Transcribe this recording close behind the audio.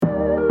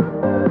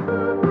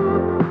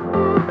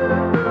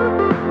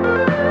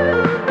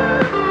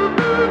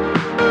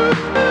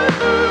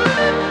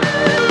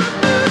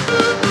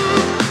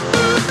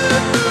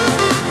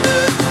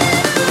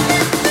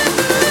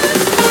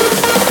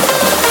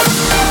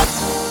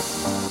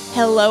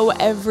Hello,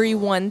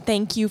 everyone.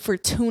 Thank you for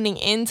tuning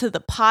in to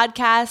the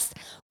podcast.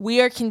 We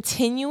are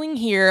continuing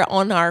here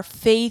on our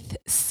faith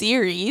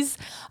series.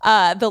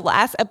 The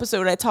last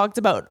episode, I talked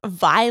about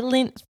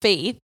violent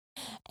faith.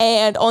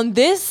 And on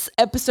this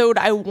episode,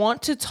 I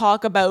want to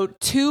talk about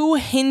two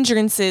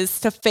hindrances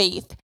to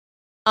faith.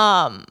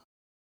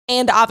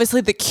 And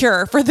obviously the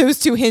cure for those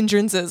two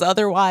hindrances.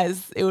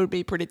 Otherwise, it would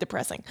be pretty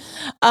depressing.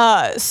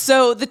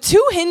 So the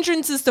two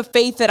hindrances to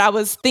faith that I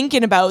was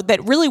thinking about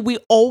that really we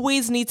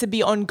always need to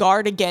be on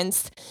guard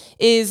against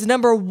is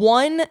number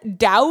one,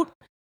 doubt,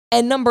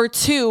 and number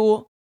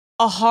two,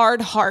 a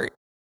hard heart.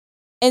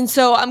 And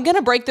so I'm going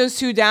to break those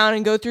two down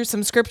and go through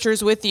some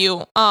scriptures with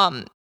you.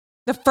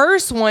 The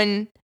first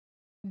one,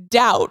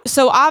 doubt.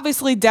 So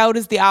obviously doubt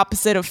is the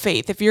opposite of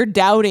faith. If you're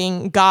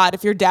doubting God,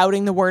 if you're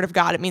doubting the word of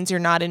God, it means you're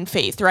not in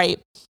faith, right?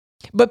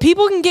 But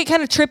people can get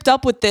kind of tripped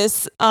up with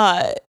this.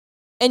 And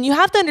you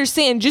have to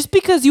understand, just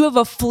because you have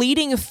a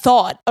fleeting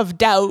thought of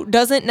doubt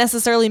doesn't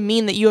necessarily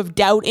mean that you have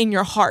doubt in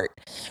your heart,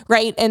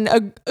 right?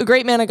 And a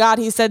great man of God,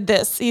 he said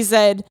this. He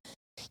said,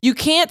 you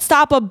can't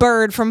stop a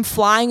bird from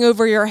flying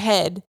over your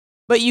head,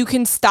 but you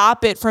can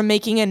stop it from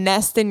making a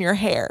nest in your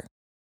hair.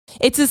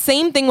 It's the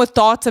same thing with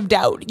thoughts of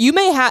doubt. You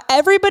may have,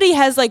 everybody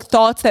has like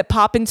thoughts that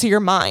pop into your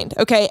mind.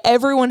 Okay.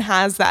 Everyone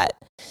has that.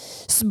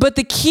 But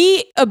the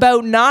key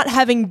about not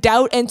having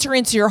doubt enter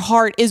into your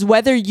heart is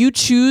whether you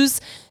choose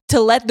to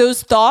let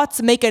those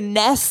thoughts make a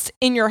nest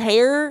in your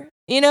hair,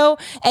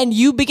 and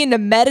you begin to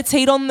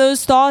meditate on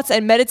those thoughts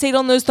and meditate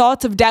on those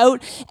thoughts of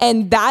doubt.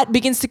 And that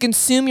begins to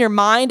consume your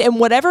mind, and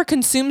whatever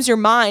consumes your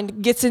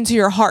mind gets into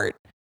your heart.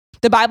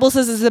 The Bible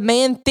says, as a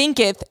man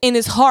thinketh in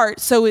his heart,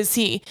 so is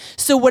he.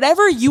 So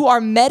whatever you are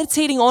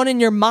meditating on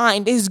in your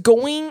mind is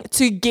going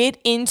to get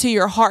into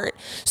your heart.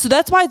 So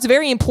that's why it's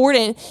very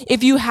important,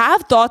 if you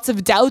have thoughts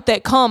of doubt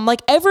that come,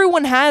 like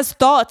everyone has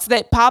thoughts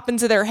that pop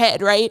into their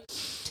head, right?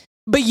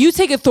 But you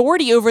take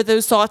authority over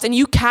those thoughts and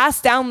you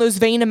cast down those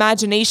vain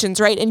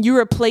imaginations, right? And you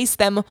replace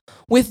them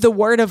with the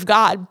word of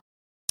God,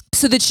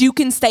 so that you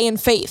can stay in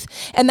faith.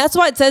 And that's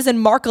why it says in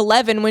Mark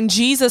 11, when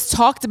Jesus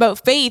talked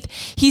about faith,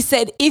 he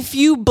said, if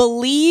you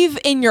believe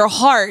in your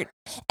heart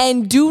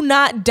and do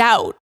not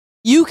doubt,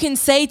 you can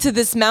say to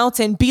this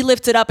mountain, be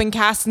lifted up and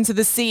cast into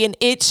the sea, and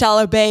it shall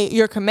obey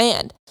your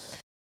command.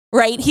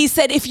 Right? He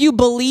said, if you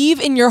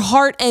believe in your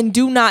heart and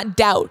do not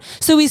doubt.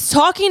 So he's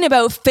talking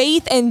about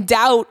faith and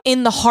doubt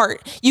in the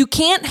heart. You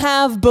can't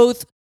have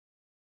both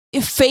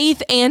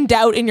faith and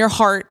doubt in your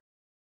heart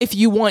if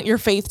you want your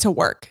faith to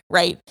work,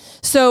 right?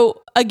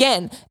 So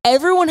again,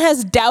 everyone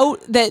has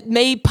doubt that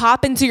may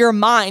pop into your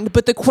mind,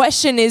 but the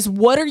question is,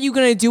 what are you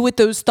going to do with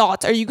those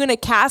thoughts? Are you going to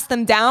cast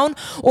them down,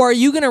 or are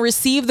you going to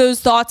receive those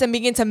thoughts and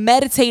begin to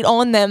meditate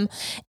on them?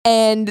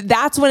 And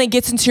that's when it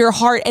gets into your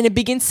heart and it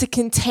begins to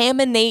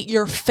contaminate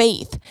your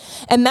faith.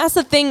 And that's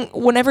the thing,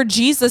 whenever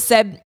Jesus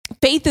said,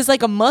 faith is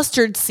like a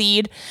mustard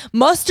seed.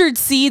 Mustard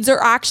seeds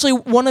are actually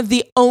one of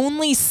the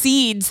only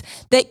seeds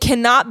that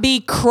cannot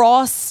be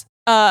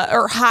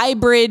or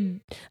hybrid,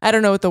 I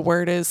don't know what the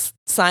word is,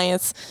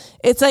 science.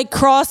 It's like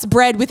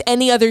crossbred with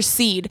any other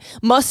seed.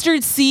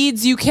 Mustard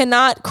seeds, you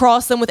cannot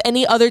cross them with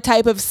any other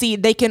type of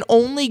seed. They can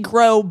only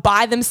grow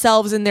by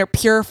themselves in their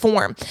pure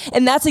form.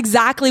 And that's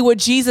exactly what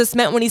Jesus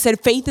meant when he said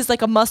faith is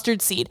like a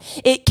mustard seed.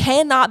 It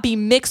cannot be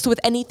mixed with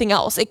anything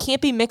else. It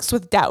can't be mixed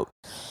with doubt.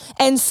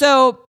 And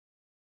so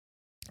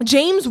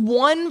James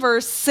 1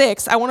 verse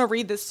 6, I want to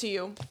read this to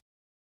you.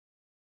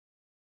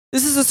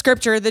 This is a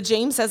scripture that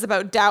James says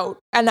about doubt.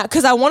 And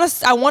because I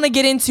want to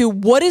get into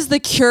what is the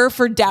cure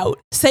for doubt.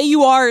 Say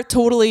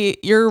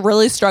you're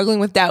really struggling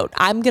with doubt.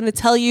 I'm going to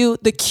tell you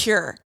the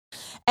cure.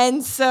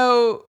 And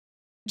so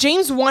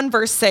James 1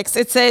 verse 6,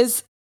 it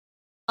says,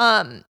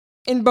 and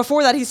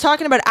before that, he's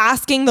talking about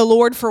asking the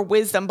Lord for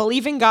wisdom,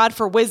 believing God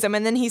for wisdom.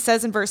 And then he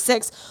says in verse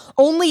 6,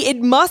 only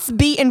it must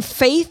be in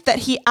faith that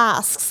he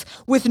asks,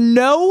 with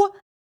no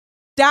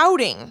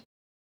doubting.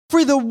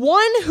 For the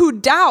one who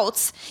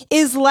doubts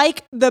is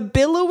like the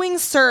billowing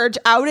surge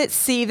out at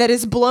sea that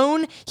is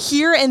blown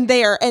here and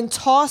there and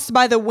tossed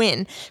by the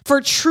wind.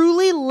 For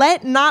truly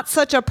let not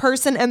such a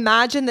person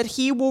imagine that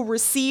he will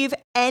receive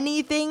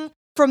anything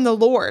from the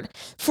Lord.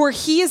 For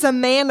he is a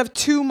man of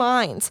two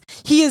minds.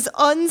 He is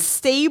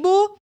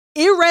unstable,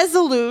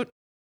 irresolute,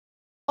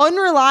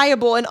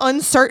 unreliable, and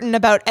uncertain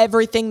about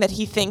everything that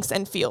he thinks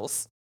and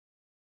feels.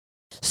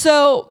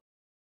 So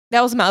that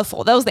was a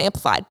mouthful. That was the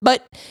Amplified.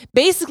 But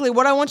basically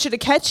what I want you to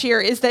catch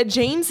here is that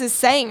James is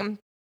saying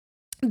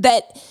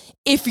that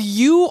if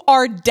you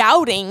are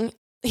doubting,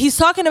 he's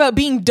talking about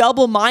being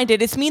double-minded.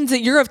 It means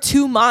that you're of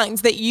two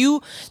minds, that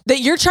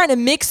you're trying to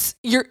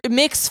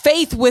mix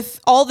faith with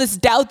all this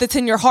doubt that's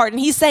in your heart. And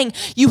he's saying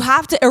you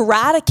have to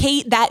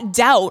eradicate that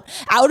doubt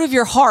out of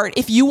your heart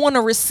if you want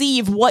to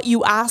receive what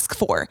you ask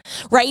for,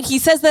 right? He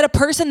says that a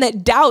person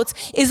that doubts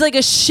is like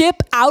a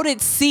ship out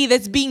at sea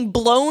that's being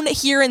blown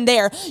here and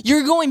there.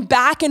 You're going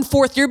back and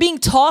forth. You're being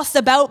tossed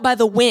about by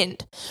the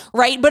wind,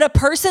 right? But a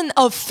person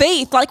of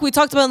faith, like we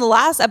talked about in the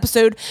last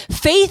episode,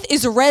 faith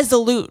is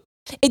resolute.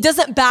 It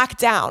doesn't back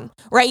down,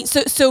 right?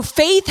 So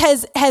faith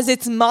has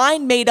its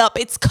mind made up.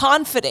 It's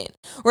confident,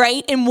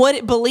 right, in what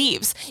it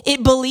believes. You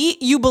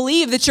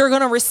believe that you're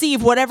going to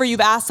receive whatever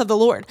you've asked of the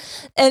Lord.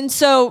 And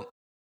so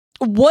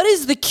what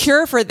is the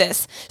cure for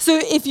this? So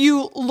if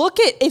you look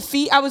at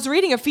I was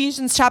reading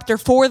Ephesians chapter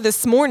 4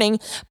 this morning,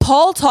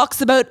 Paul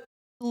talks about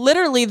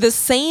literally the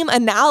same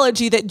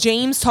analogy that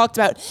James talked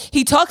about.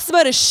 He talks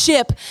about a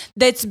ship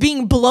that's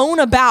being blown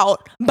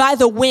about by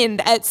the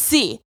wind at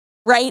sea,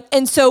 right?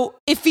 And so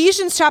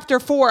Ephesians chapter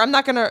 4, I'm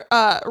not going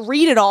to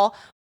read it all,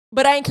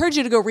 but I encourage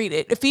you to go read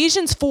it.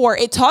 Ephesians 4,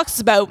 it talks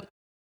about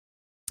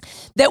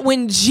that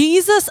when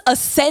Jesus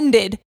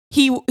ascended,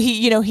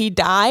 he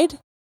died,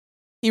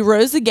 he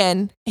rose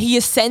again, he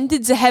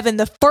ascended to heaven.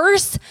 The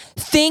first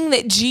thing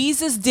that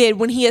Jesus did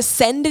when he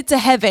ascended to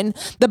heaven,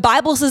 the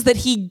Bible says that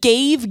he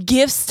gave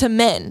gifts to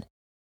men.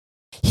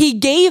 He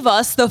gave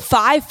us the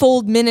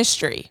fivefold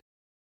ministry.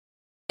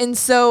 And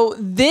so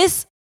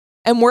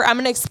I'm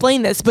going to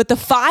explain this, but the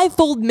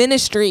fivefold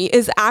ministry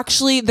is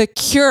actually the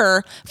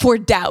cure for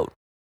doubt.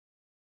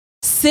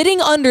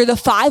 Sitting under the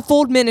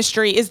fivefold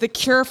ministry is the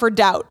cure for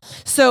doubt.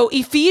 So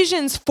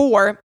Ephesians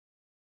 4,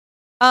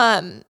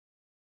 I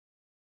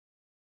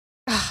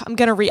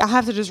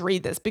have to just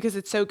read this because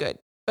it's so good,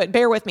 but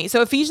bear with me.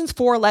 So Ephesians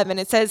 4:11,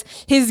 it says,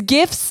 his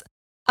gifts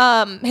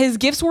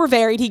were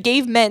varied. He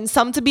gave men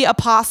some to be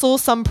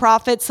apostles, some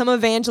prophets, some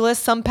evangelists,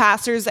 some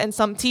pastors, and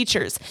some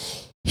teachers.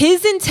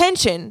 His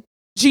intention,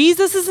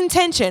 Jesus'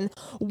 intention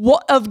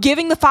of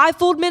giving the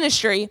fivefold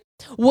ministry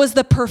was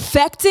the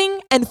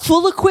perfecting and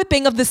full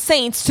equipping of the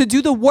saints to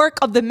do the work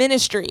of the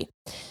ministry,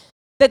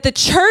 that the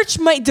church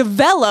might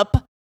develop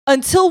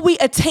until we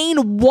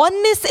attain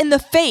oneness in the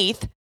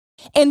faith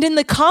and in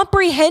the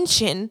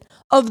comprehension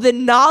of the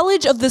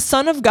knowledge of the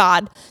Son of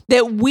God,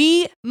 that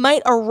we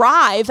might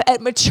arrive at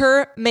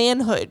mature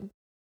manhood,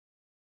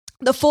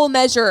 the full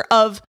measure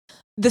of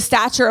the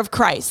stature of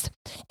Christ.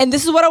 And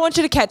this is what I want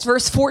you to catch.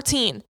 Verse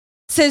 14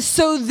 says,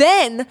 so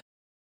then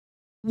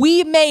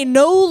we may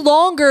no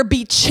longer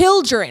be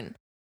children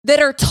that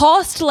are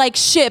tossed like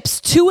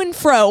ships to and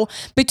fro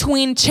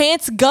between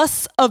chance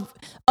gusts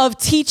of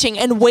teaching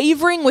and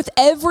wavering with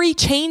every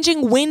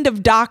changing wind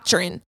of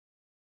doctrine,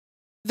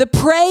 the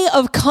prey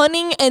of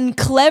cunning and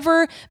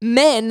clever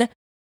men,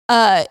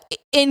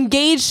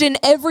 engaged in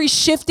every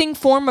shifting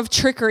form of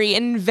trickery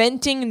and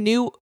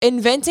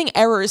inventing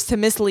errors to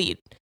mislead.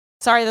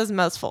 Sorry, that was a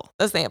mouthful.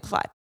 That's the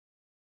Amplified.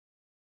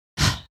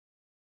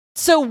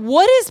 So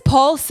what is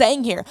Paul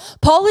saying here?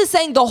 Paul is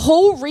saying the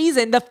whole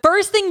reason, the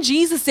first thing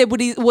Jesus did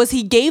was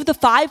he gave the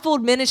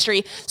fivefold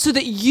ministry so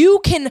that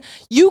you can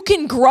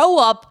grow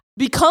up,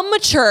 become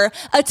mature,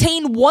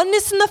 attain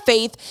oneness in the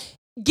faith,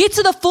 get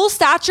to the full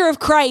stature of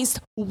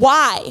Christ.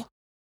 Why?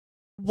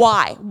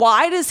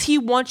 Why does he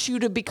want you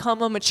to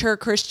become a mature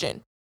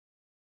Christian?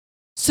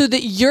 So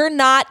that you're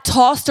not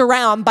tossed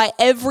around by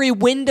every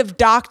wind of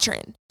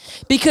doctrine.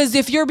 Because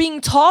if you're being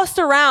tossed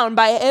around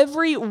by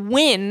every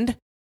wind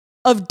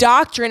of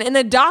doctrine, and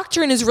a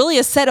doctrine is really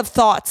a set of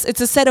thoughts,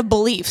 it's a set of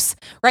beliefs,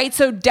 right?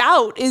 So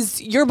doubt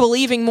is you're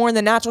believing more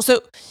than natural.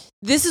 So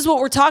this is what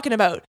we're talking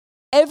about.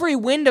 Every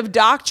wind of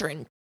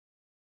doctrine.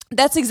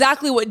 That's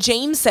exactly what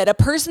James said. A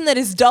person that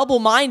is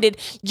double-minded,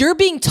 you're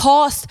being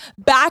tossed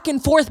back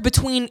and forth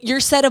between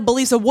your set of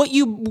beliefs of what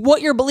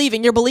you're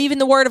believing. You're believing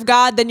the word of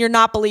God, then you're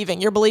not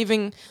believing. You're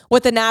believing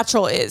what the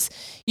natural is.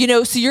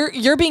 So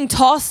you're being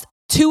tossed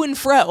to and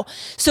fro.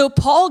 So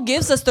Paul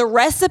gives us the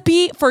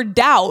recipe for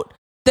doubt.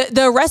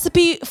 The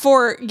recipe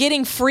for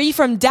getting free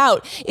from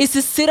doubt is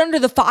to sit under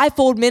the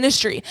fivefold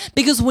ministry.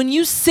 Because when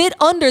you sit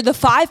under the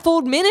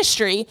fivefold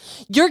ministry,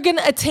 you're going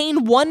to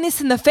attain oneness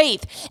in the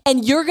faith,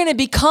 and you're going to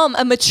become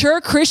a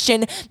mature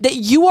Christian that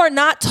you are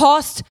not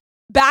tossed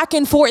back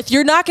and forth.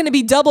 You're not going to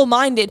be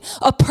double-minded.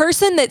 A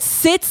person that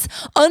sits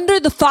under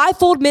the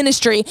fivefold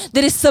ministry,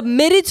 that is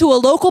submitted to a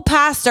local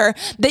pastor,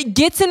 that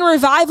gets in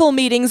revival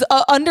meetings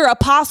under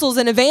apostles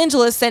and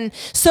evangelists and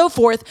so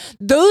forth,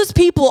 those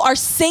people are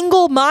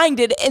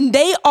single-minded and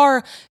they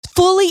are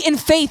fully in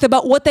faith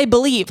about what they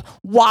believe.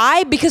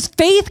 Why? Because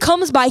faith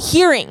comes by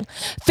hearing.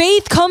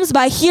 Faith comes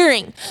by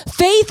hearing.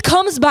 Faith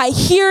comes by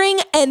hearing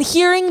and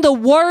hearing the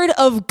word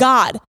of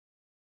God.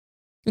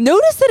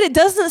 Notice that it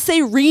doesn't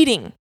say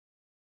reading.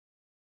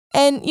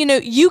 And,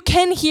 you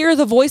can hear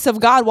the voice of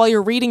God while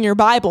you're reading your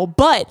Bible,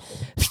 but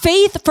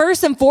faith,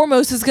 first and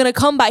foremost, is going to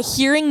come by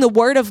hearing the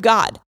word of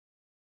God.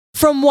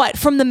 From what?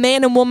 From the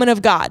man and woman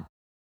of God.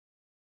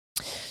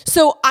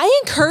 So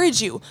I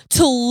encourage you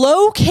to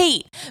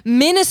locate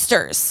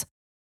ministers,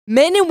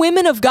 men and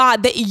women of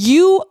God that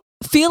you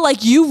feel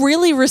like you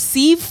really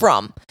receive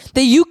from,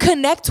 that you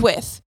connect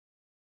with.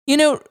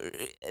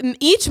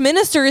 Each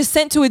minister is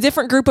sent to a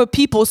different group of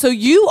people. So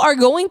you are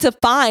going to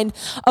find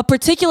a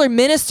particular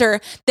minister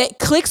that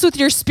clicks with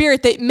your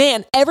spirit, that,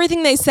 man,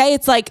 everything they say,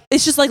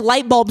 it's just like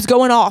light bulbs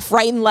going off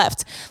right and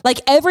left.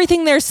 Like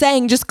everything they're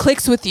saying just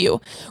clicks with you,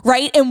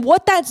 right? And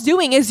what that's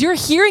doing is you're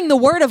hearing the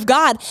word of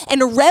God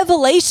and a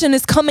revelation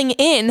is coming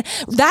in.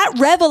 That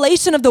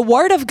revelation of the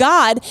word of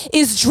God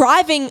is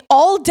driving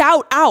all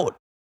doubt out.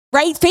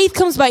 right? Faith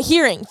comes by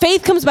hearing.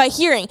 Faith comes by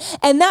hearing.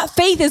 And that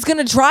faith is going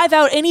to drive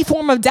out any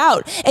form of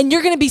doubt. And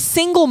you're going to be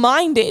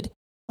single-minded.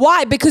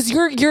 Why? Because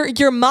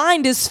your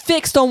mind is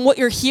fixed on what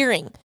you're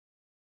hearing.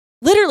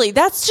 Literally,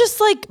 that's just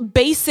like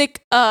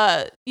basic,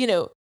 whatever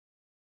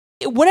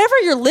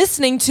you're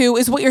listening to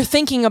is what you're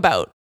thinking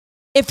about.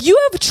 If you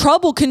have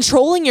trouble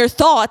controlling your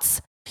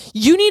thoughts,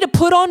 you need to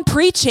put on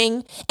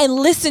preaching and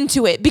listen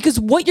to it, because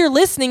what you're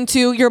listening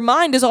to, your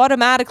mind is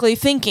automatically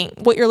thinking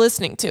what you're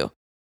listening to.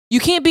 You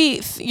can't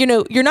be,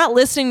 you're not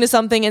listening to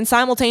something and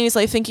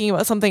simultaneously thinking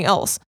about something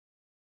else.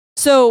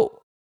 So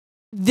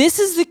this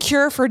is the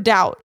cure for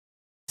doubt.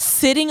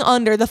 Sitting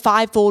under the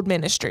fivefold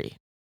ministry,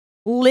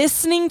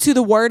 listening to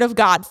the word of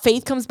God.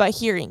 Faith comes by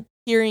hearing,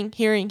 hearing,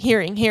 hearing,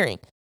 hearing, hearing.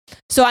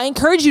 So I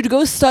encourage you to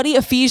go study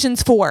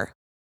Ephesians 4.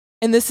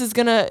 And this is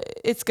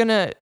it's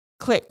gonna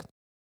click,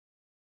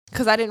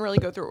 because I didn't really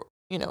go through,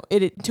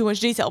 it in too much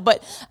detail,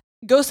 but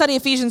go study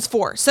Ephesians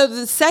 4. So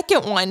the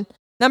second one,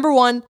 number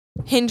one,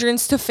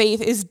 hindrance to faith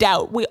is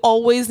doubt. We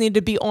always need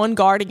to be on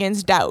guard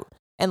against doubt.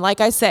 And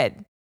like I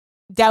said,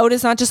 doubt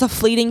is not just a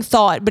fleeting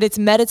thought, but it's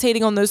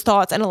meditating on those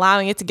thoughts and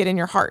allowing it to get in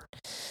your heart.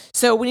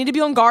 So we need to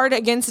be on guard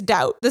against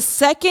doubt. The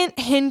second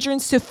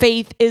hindrance to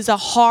faith is a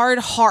hard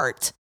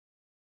heart.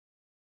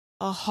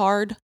 A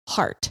hard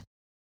heart.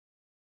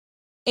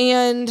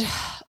 And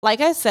like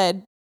I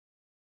said,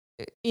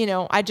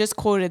 I just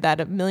quoted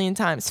that a million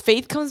times.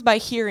 Faith comes by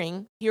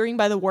hearing, hearing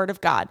by the word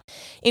of God.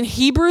 In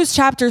Hebrews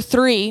chapter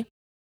 3,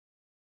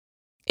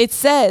 it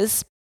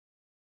says,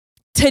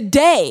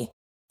 today,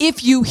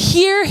 if you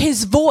hear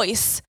his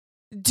voice,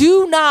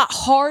 do not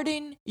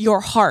harden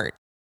your heart.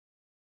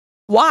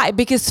 Why?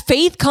 Because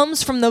faith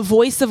comes from the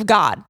voice of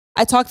God.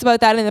 I talked about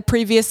that in the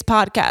previous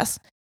podcast.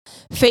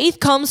 Faith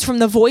comes from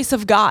the voice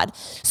of God.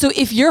 So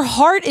if your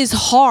heart is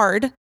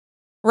hard,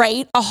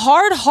 right? A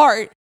hard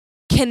heart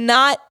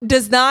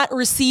does not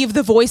receive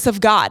the voice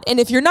of God. And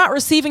if you're not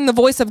receiving the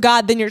voice of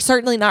God, then you're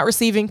certainly not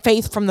receiving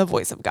faith from the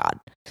voice of God.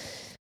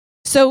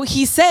 So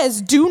he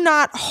says, do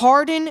not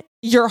harden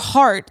your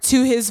heart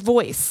to his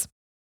voice.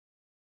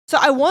 So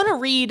I want to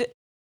read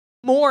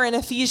more in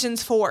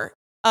Ephesians 4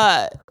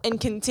 and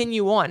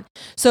continue on.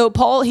 So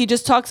Paul, he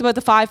just talks about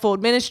the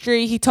fivefold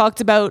ministry. He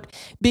talked about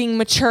being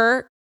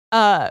mature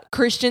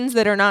Christians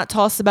that are not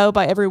tossed about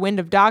by every wind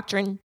of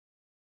doctrine.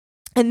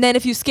 And then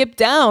if you skip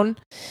down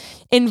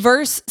in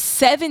verse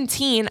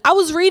 17, I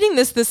was reading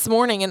this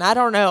morning and I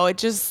don't know.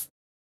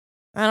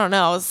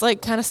 I was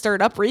like kind of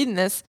stirred up reading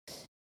this.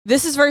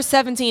 This is verse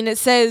 17. It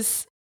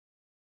says,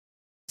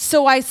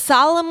 so I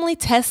solemnly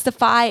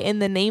testify in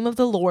the name of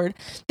the Lord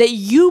that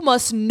you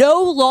must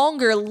no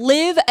longer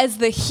live as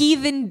the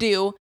heathen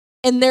do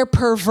in their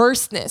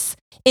perverseness,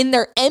 in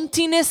their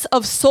emptiness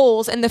of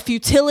souls and the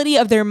futility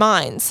of their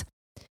minds.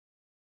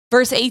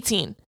 Verse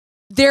 18,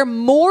 their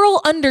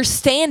moral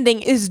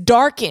understanding is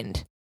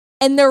darkened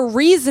and their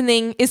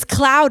reasoning is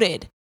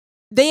clouded.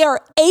 They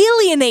are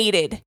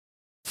alienated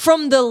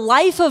from the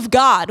life of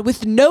God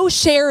with no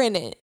share in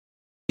it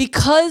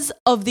because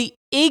of the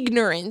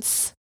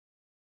ignorance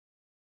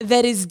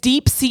that is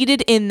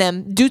deep-seated in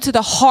them due to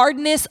the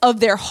hardness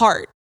of their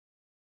heart.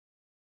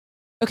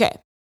 Okay,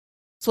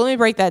 so let me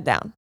break that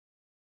down.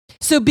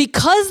 So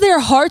because their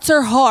hearts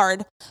are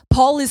hard,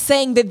 Paul is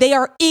saying that they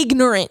are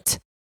ignorant,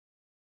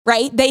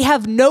 right? They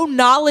have no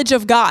knowledge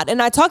of God.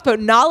 And I talked about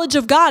knowledge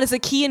of God is a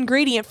key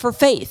ingredient for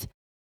faith.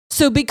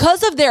 So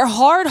because of their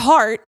hard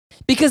heart,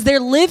 because they're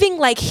living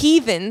like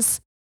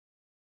heathens,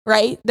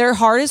 right? Their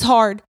heart is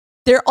hard.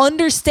 Their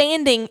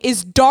understanding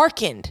is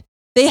darkened.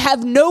 They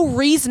have no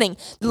reasoning.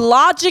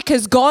 Logic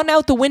has gone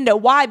out the window.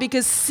 Why?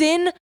 Because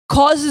sin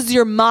causes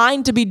your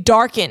mind to be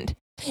darkened.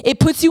 It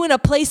puts you in a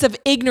place of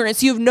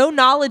ignorance. You have no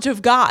knowledge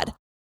of God,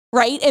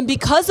 right? And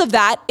because of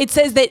that, it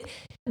says that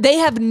they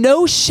have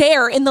no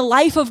share in the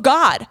life of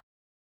God.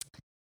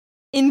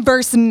 In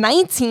verse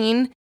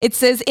 19, it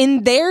says,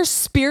 in their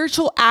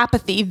spiritual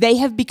apathy, they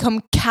have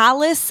become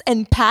callous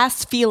and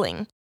past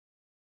feeling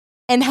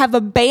and have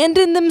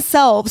abandoned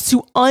themselves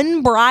to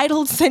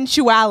unbridled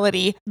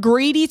sensuality,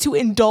 greedy to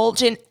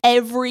indulge in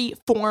every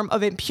form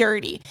of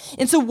impurity.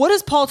 And so what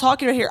is Paul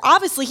talking about here?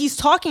 Obviously, he's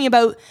talking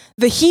about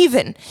the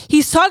heathen.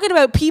 He's talking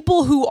about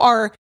people who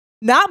are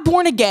not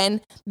born again,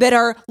 that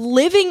are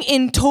living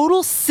in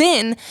total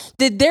sin,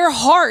 that their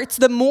hearts,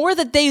 the more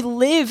that they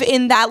live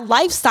in that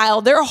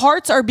lifestyle, their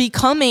hearts are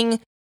becoming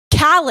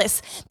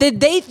callous, that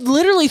they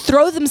literally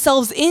throw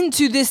themselves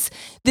into this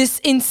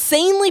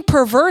insanely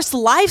perverse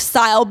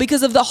lifestyle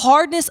because of the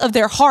hardness of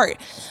their heart.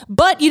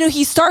 But,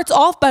 he starts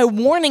off by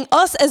warning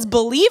us as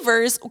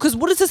believers, because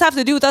what does this have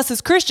to do with us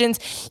as Christians?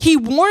 He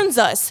warns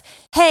us,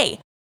 hey,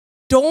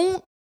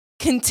 don't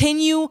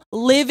continue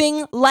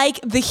living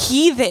like the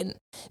heathen.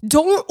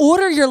 Don't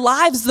order your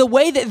lives the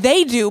way that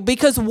they do,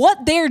 because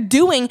what they're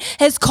doing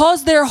has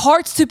caused their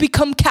hearts to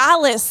become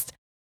calloused.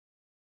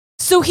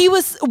 So he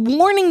was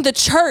warning the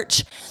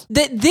church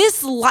that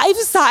this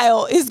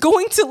lifestyle is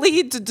going to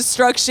lead to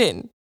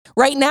destruction.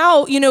 Right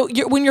now,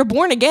 when you're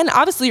born again,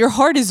 obviously your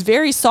heart is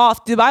very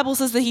soft. The Bible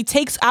says that he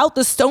takes out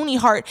the stony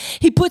heart.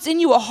 He puts in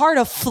you a heart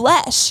of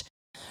flesh,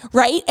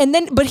 right?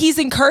 But he's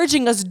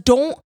encouraging us,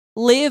 don't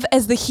live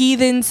as the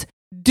heathens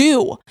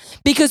do,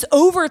 because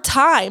over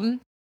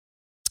time,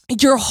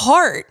 your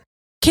heart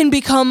can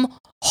become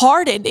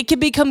hardened. It can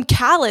become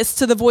callous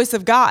to the voice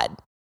of God.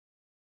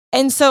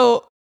 And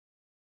so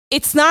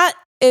it's not,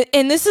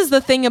 and this is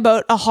the thing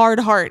about a hard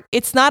heart.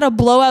 It's not a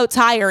blowout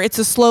tire. It's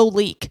a slow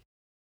leak.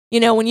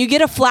 When you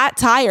get a flat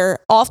tire,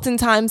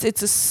 oftentimes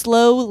it's a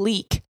slow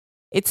leak.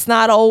 It's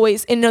not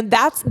always, and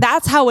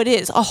that's how it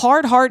is. A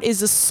hard heart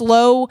is a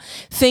slow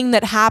thing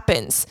that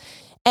happens.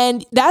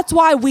 And that's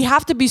why we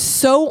have to be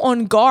so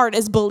on guard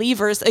as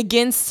believers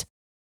against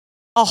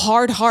a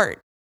hard heart.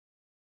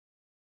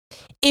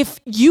 If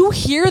you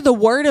hear the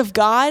word of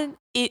God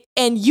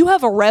and you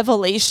have a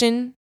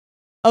revelation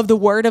of the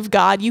word of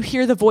God, you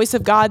hear the voice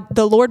of God,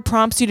 the Lord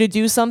prompts you to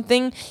do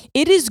something,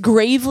 it is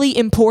gravely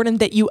important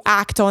that you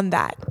act on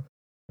that.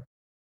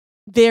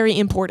 Very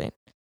important.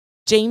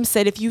 James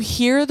said, if you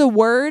hear the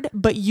word,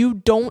 but you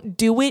don't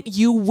do it,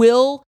 you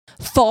will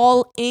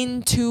fall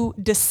into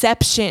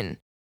deception.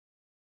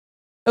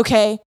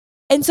 Okay?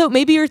 And so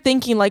maybe you're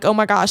thinking like, oh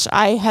my gosh,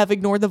 I have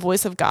ignored the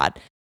voice of God.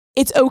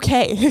 It's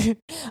okay.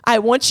 I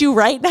want you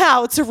right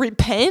now to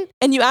repent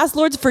and you ask the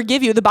Lord to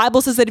forgive you. The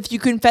Bible says that if you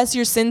confess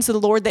your sins to the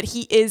Lord, that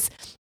he is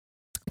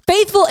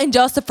faithful and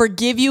just to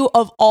forgive you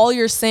of all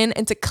your sin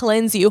and to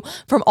cleanse you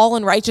from all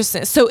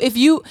unrighteousness. So if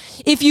you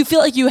feel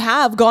like you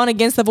have gone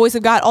against the voice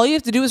of God, all you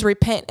have to do is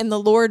repent and the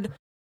Lord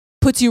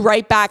puts you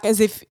right back as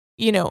if,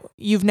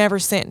 you've never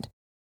sinned.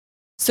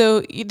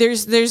 So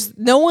there's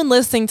no one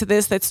listening to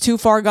this that's too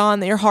far gone,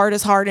 that your heart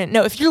is hardened.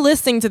 No, if you're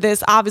listening to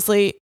this,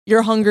 obviously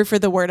you're hungry for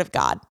the word of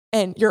God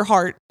and your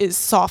heart is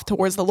soft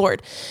towards the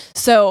Lord.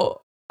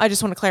 So I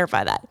just want to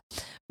clarify that.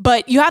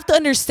 But you have to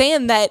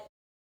understand that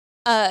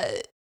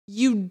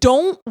you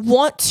don't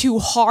want to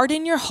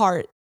harden your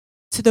heart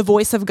to the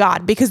voice of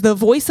God, because the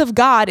voice of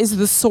God is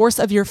the source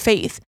of your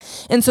faith.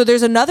 And so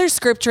there's another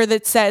scripture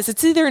that says,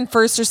 it's either in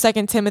 1st or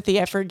 2nd Timothy,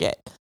 I forget.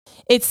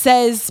 It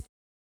says,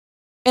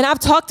 and I've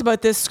talked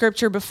about this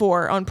scripture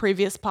before on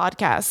previous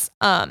podcasts,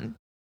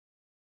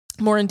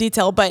 more in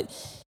detail, but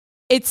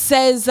it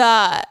says,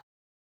 Paul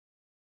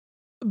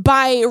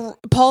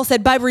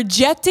said, by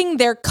rejecting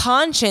their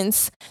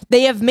conscience,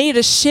 they have made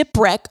a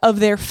shipwreck of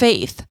their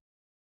faith.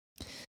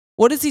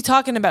 What is he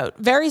talking about?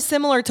 Very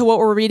similar to what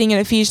we're reading in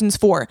Ephesians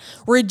 4.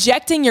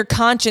 Rejecting your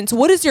conscience.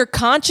 What is your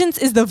conscience?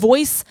 Is the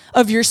voice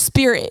of your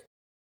spirit.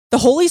 The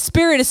Holy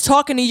Spirit is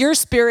talking to your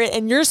spirit,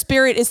 and your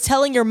spirit is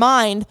telling your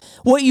mind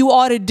what you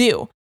ought to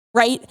do,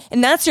 right?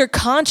 And that's your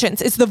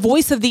conscience. It's the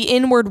voice of the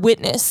inward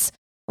witness,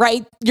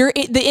 right?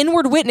 The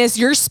inward witness,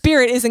 your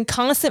spirit is in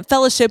constant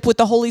fellowship with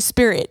the Holy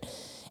Spirit.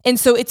 And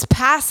so it's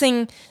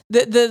passing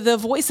the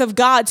voice of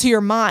God to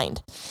your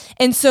mind.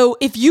 And so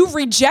if you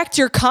reject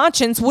your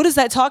conscience, what is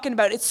that talking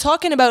about? It's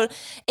talking about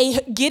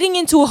getting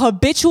into a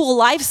habitual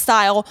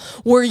lifestyle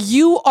where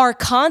you are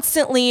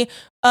constantly,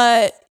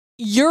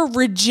 you're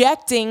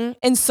rejecting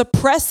and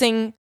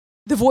suppressing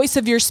the voice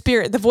of your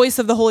spirit, the voice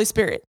of the Holy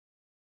Spirit,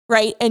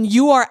 right? And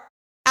you are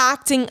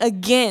acting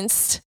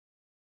against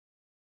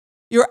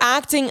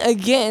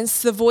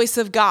the voice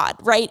of God,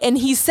 right? And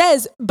he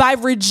says, by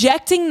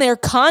rejecting their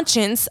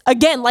conscience,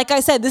 again, like I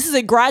said, this is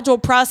a gradual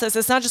process.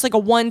 It's not just like a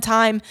one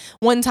time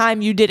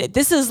you did it.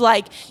 This is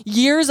like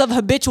years of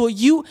habitual.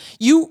 You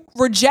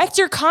reject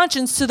your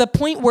conscience to the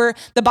point where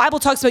the Bible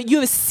talks about you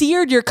have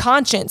seared your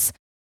conscience.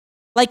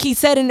 Like he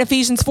said in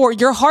Ephesians 4,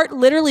 your heart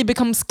literally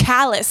becomes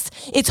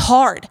calloused. It's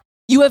hard.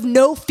 You have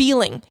no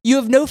feeling. You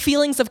have no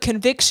feelings of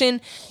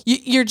conviction.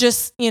 You're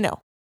just, And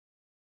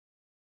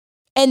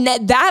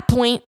at that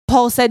point,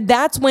 Paul said,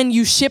 that's when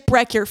you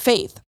shipwreck your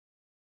faith.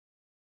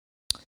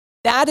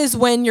 That is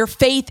when your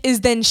faith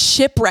is then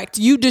shipwrecked.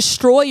 You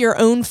destroy your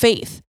own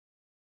faith.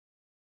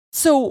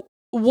 So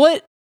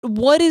what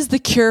is the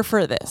cure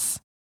for this?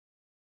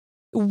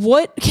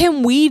 What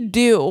can we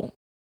do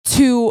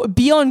to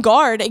be on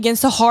guard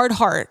against a hard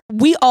heart?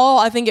 We all,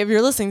 I think if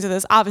you're listening to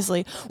this,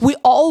 obviously, we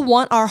all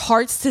want our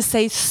hearts to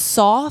stay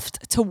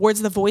soft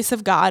towards the voice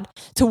of God,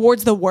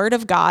 towards the word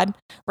of God,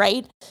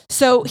 right?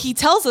 So he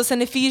tells us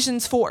in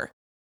Ephesians 4.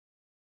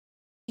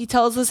 So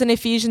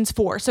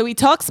he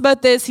talks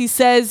about this. He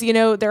says,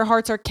 their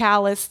hearts are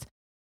calloused.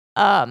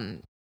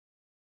 And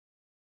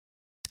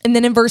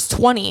then in verse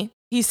 20,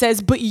 he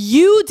says, but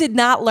you did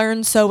not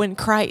learn so in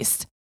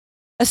Christ,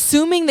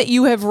 assuming that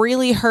you have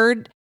really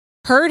heard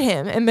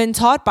him and been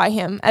taught by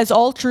him, as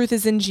all truth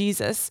is in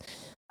Jesus.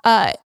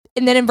 And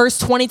then in verse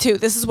 22,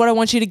 this is what I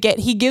want you to get.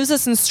 He gives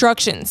us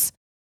instructions.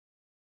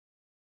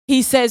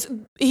 He's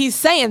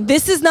saying,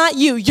 this is not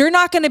you. You're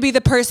not going to be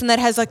the person that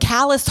has a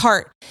calloused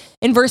heart.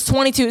 In verse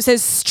 22, it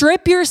says,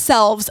 strip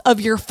yourselves of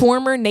your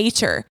former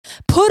nature.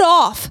 Put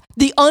off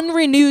the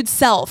unrenewed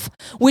self,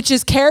 which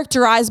is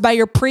characterized by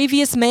your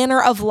previous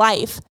manner of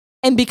life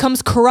and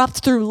becomes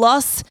corrupt through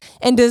lusts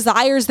and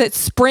desires that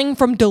spring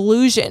from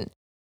delusion.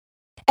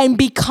 And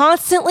be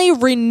constantly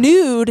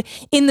renewed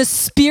in the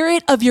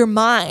spirit of your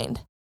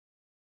mind.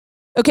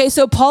 Okay,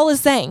 so Paul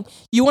is saying,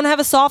 you want to have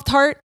a soft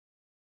heart?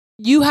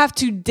 You have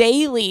to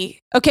daily,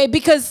 okay,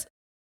 because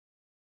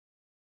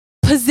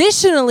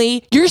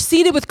Positionally, you're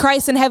seated with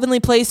Christ in heavenly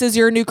places.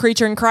 You're a new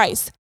creature in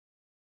Christ.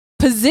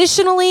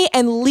 Positionally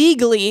and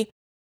legally,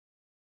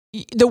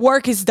 the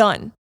work is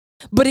done.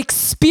 But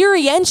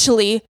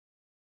experientially,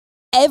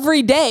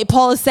 every day,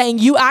 Paul is saying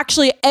you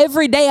actually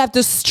every day have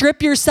to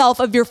strip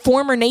yourself of your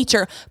former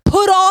nature.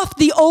 Put off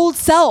the old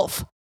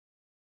self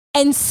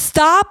and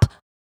stop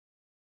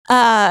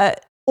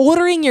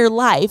ordering your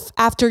life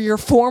after your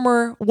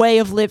former way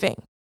of living.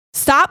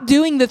 Stop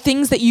doing the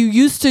things that you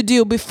used to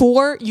do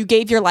before you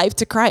gave your life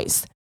to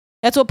Christ.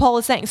 That's what Paul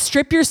is saying.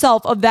 Strip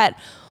yourself of that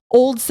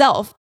old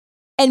self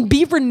and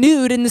be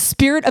renewed in the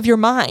spirit of your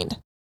mind.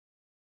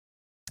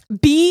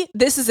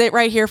 This is it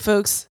right here,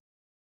 folks.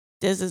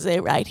 This is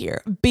it right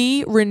here.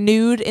 Be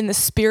renewed in the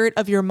spirit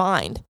of your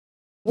mind.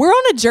 We're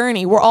on a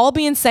journey. We're all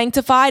being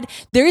sanctified.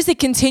 There is a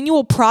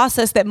continual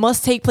process that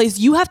must take place.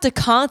 You have to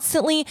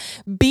constantly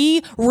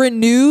be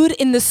renewed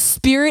in the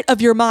spirit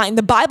of your mind.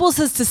 The Bible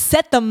says to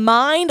set the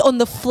mind on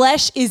the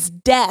flesh is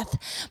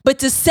death, but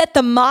to set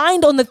the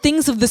mind on the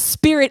things of the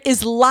spirit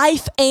is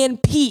life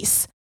and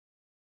peace.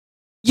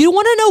 You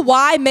want to know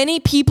why many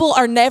people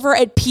are never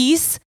at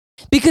peace?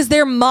 Because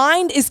their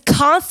mind is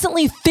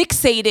constantly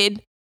fixated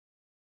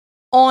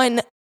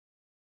on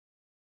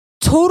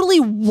totally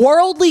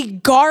worldly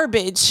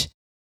garbage.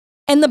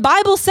 And the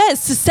Bible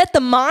says to set the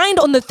mind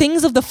on the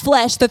things of the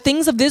flesh, the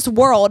things of this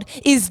world,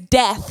 is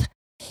death.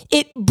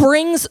 It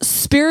brings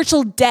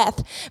spiritual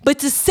death. But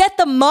to set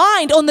the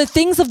mind on the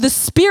things of the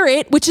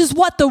spirit, which is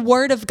what the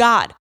word of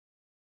God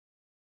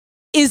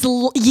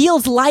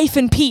yields life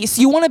and peace.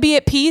 You want to be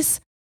at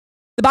peace?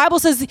 The Bible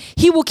says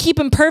he will keep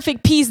in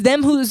perfect peace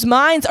them whose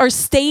minds are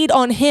stayed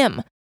on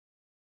him,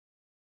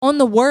 on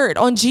the word,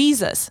 on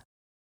Jesus.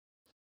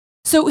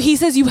 So he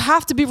says you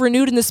have to be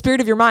renewed in the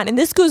spirit of your mind. And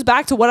this goes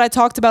back to what I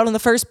talked about on the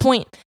first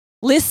point.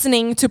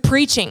 Listening to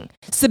preaching,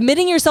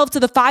 submitting yourself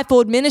to the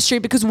fivefold ministry,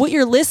 because what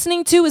you're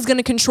listening to is going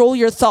to control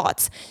your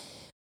thoughts.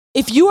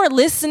 If you are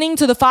listening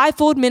to the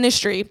fivefold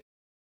ministry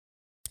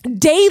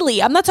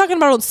daily, I'm not talking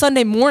about on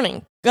Sunday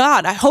morning.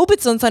 God, I hope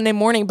it's on Sunday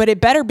morning, but it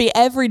better be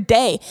every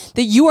day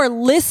that you are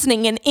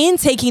listening and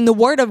intaking the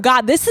word of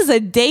God. This is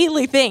a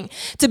daily thing,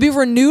 to be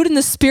renewed in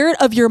the spirit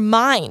of your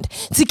mind,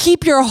 to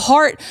keep your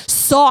heart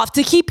soft,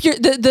 to keep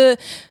and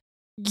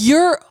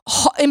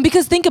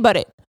because think about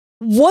it,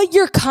 what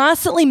you're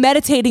constantly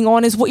meditating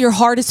on is what your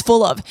heart is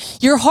full of.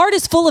 Your heart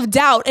is full of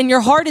doubt, and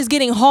your heart is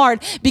getting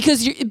hard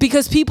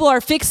because people are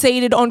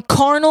fixated on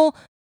carnal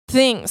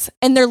things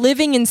and they're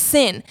living in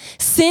sin.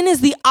 Sin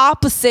is the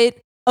opposite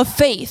of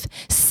faith.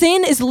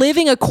 Sin is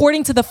living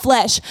according to the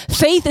flesh.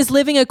 Faith is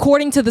living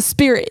according to the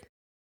spirit.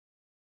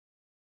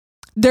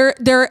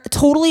 They're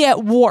totally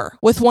at war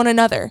with one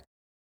another.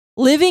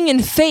 Living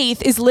in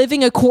faith is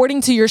living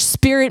according to your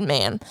spirit,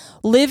 man.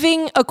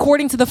 Living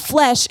according to the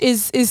flesh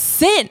is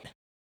sin.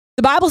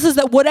 The Bible says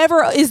that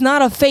whatever is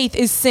not of faith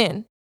is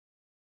sin.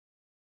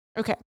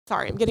 Okay,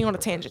 sorry, I'm getting on a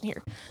tangent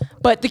here.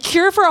 But the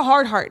cure for a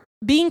hard heart,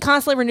 being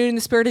constantly renewed in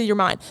the spirit of your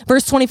mind.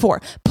 Verse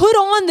 24, put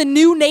on the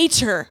new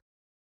nature,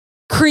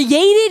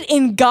 created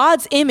in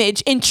God's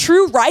image in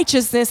true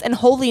righteousness and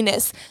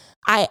holiness.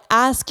 I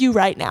ask you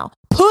right now,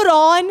 put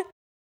on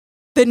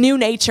the new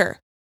nature.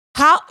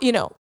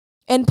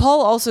 And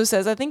Paul also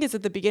says, I think it's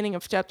at the beginning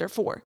of chapter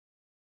 4,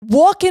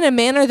 walk in a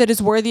manner that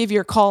is worthy of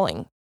your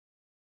calling.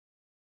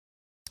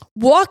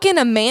 Walk in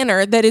a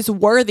manner that is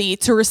worthy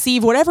to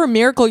receive whatever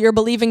miracle you're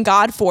believing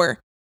God for.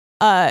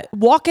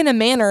 Walk in a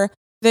manner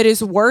that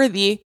is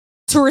worthy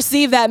to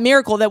receive that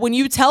miracle, that when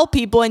you tell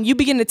people and you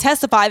begin to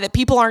testify, that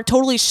people aren't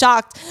totally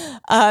shocked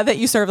that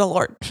you serve the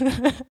Lord.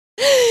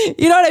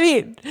 You know what I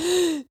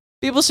mean?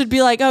 People should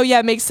be like, oh yeah,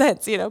 it makes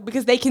sense,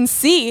 because they can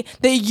see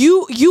that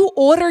you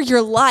order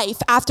your life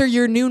after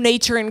your new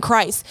nature in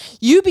Christ.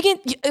 You begin,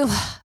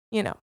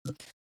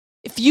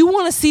 if you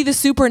want to see the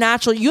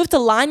supernatural, you have to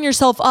line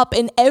yourself up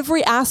in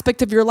every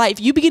aspect of your life.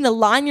 You begin to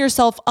line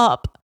yourself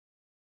up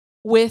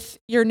with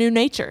your new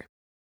nature.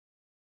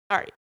 All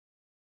right.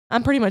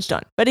 I'm pretty much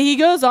done. But he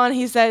goes on,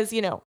 he says,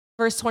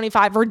 verse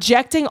 25,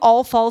 rejecting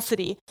all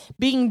falsity,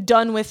 being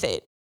done with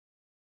it.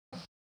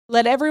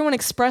 Let everyone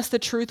express the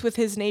truth with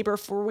his neighbor,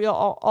 for we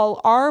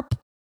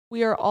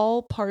are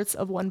all parts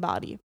of one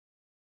body.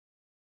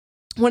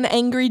 When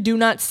angry, do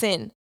not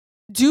sin.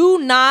 Do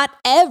not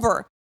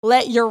ever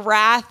let your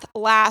wrath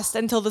last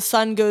until the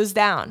sun goes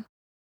down.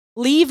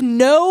 Leave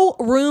no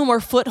room or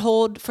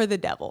foothold for the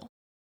devil.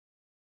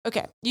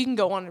 Okay, you can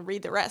go on and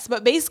read the rest.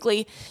 But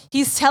basically,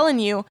 he's telling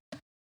you,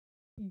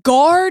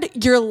 guard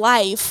your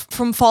life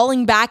from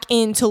falling back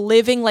into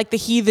living like the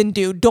heathen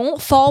do.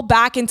 Don't fall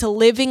back into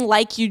living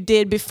like you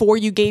did before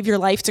you gave your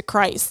life to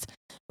Christ,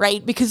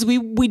 right? Because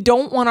we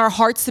don't want our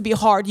hearts to be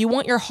hard. You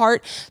want your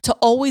heart to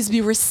always be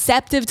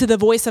receptive to the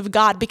voice of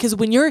God, because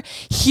when you're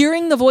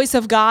hearing the voice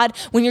of God,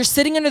 when you're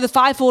sitting under the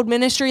fivefold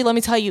ministry, let me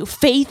tell you,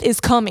 faith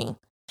is coming.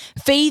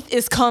 Faith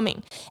is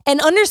coming.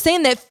 And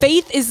understand that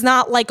faith is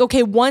not like,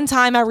 okay, one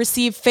time I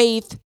received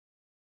faith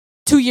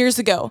 2 years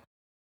ago.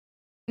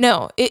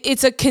 No,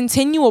 it's a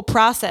continual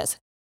process.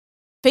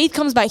 Faith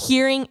comes by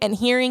hearing and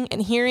hearing and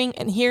hearing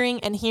and hearing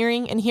and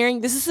hearing and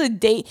hearing. This is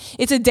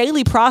it's a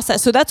daily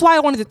process. So that's why I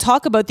wanted to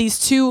talk about these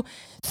two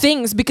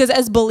things, because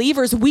as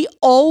believers, we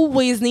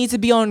always need to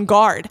be on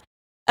guard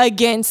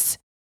against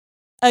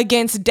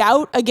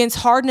doubt, against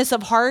hardness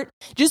of heart.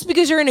 Just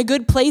because you're in a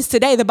good place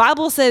today, the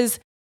Bible says,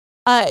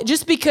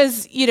 just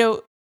because,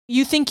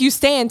 you think you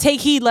stand,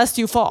 take heed lest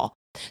you fall.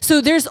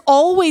 So there's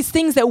always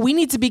things that we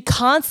need to be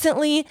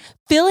constantly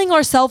filling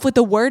ourselves with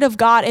the word of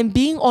God and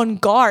being on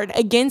guard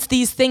against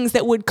these things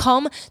that would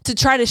come to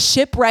try to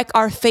shipwreck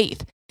our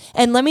faith.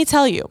 And let me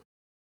tell you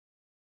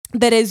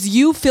that as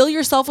you fill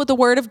yourself with the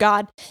word of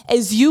God,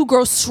 as you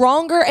grow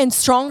stronger and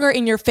stronger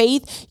in your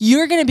faith,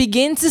 you're going to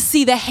begin to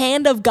see the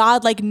hand of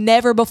God like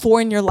never before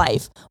in your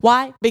life.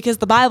 Why? Because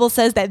the Bible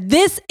says that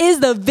this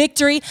is the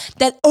victory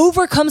that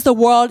overcomes the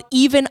world,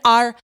 even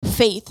our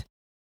faith.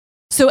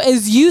 So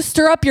as you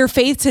stir up your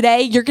faith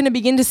today, you're going to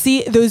begin to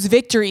see those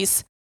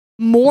victories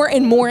more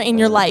and more in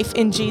your life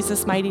in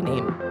Jesus' mighty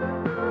name.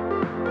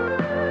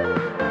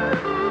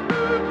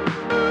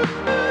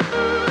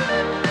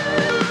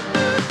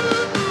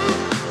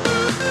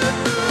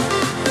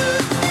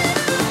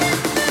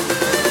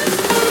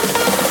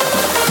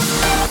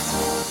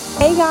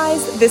 Hey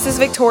guys, this is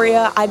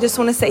Victoria. I just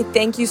want to say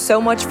thank you so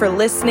much for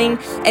listening,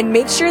 and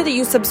make sure that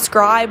you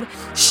subscribe,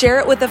 share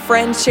it with a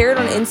friend, share it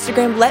on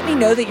Instagram. Let me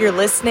know that you're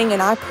listening,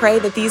 and I pray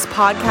that these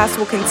podcasts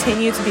will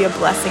continue to be a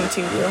blessing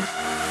to you.